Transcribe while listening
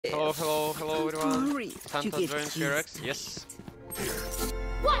Hello, hello, hello everyone. Santa joins QRX, yes.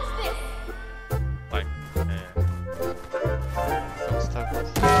 Watch this! Like, don't start this.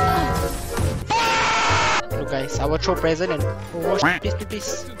 Look guys, I will throw present and please,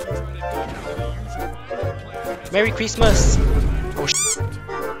 please. Merry Christmas! Oh shit.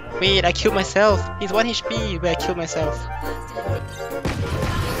 Wait, I killed myself. He's 1 HP, but I killed myself.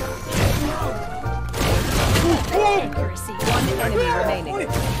 Accuracy. One enemy remaining.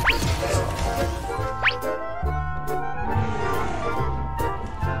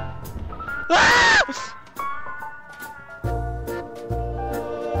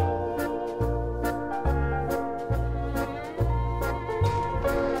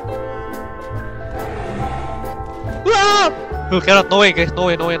 Cannot, no way, guys, no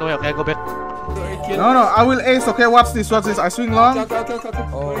way, okay, I go back. No, I will ace, okay, watch this, I swing long.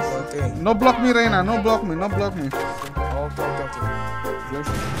 Oh, okay. No block me, Reina, no block me. Okay.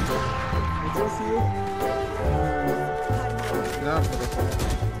 Yeah.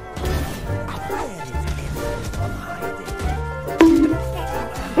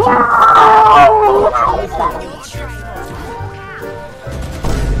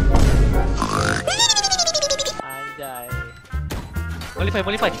 Anjay.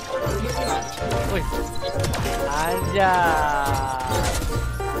 Molify. Woi. Anjay.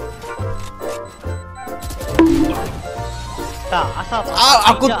 Tak, asap.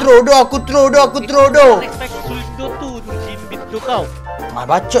 Aku throw do. Expect sulit tu jimbit tu kau.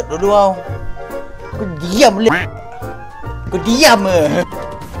 Bacot dulu kau. Kau diam le. Kau diam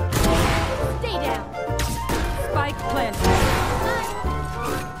Stay down. Spike planted.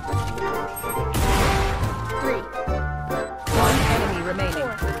 3. One enemy remaining.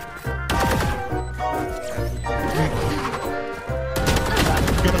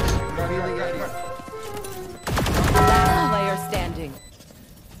 Last player standing.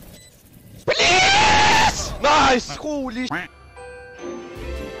 Nice! Holy sh**.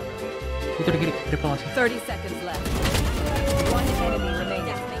 Itu di kiri, depan masih. 30 seconds left. One enemy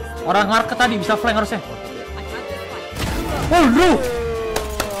remaining. Orang market tadi bisa flank harusnya. I have this fight. Oh, Andrew!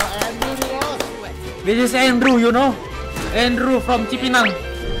 This is Andrew, you know? Andrew from Cipinang.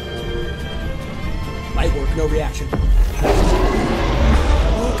 Light work, no reaction.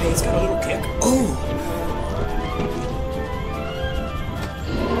 Okay, it's got a little kick. Oh!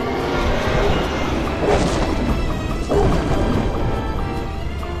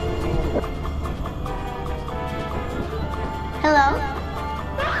 Hello?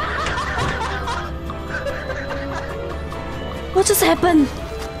 What just happened?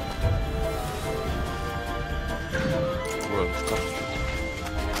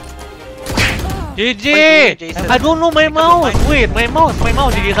 GG! I don't know my mouse! Wait, my mouse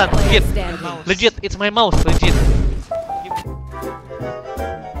dilihat. Legit, it's my mouse, legit.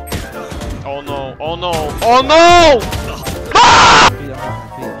 Oh no!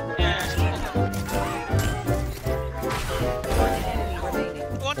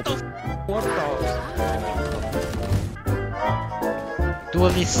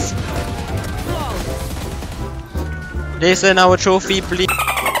 Duelist. Listen, our trophy, please.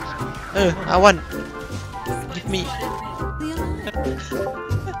 I want. Give me.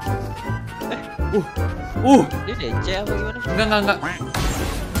 Dia leceh apa gimana? Enggak.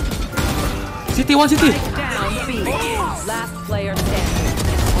 City, one city. Down B. Last player standing.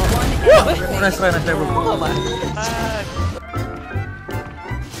 One enemy remaining. Nice try, bro.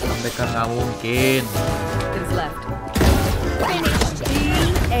 Mereka nggak mungkin. Seconds left. Finish.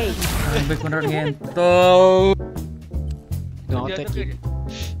 B8. Sampai beneran ngentong. No, thank you.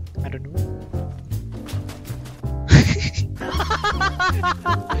 I don't know.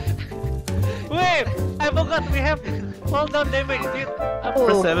 Wait! I forgot we have fall down damage, dude.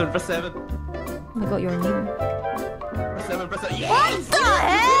 Press 7. Oh my god, your name. Press 7. What the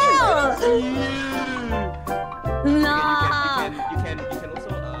hell?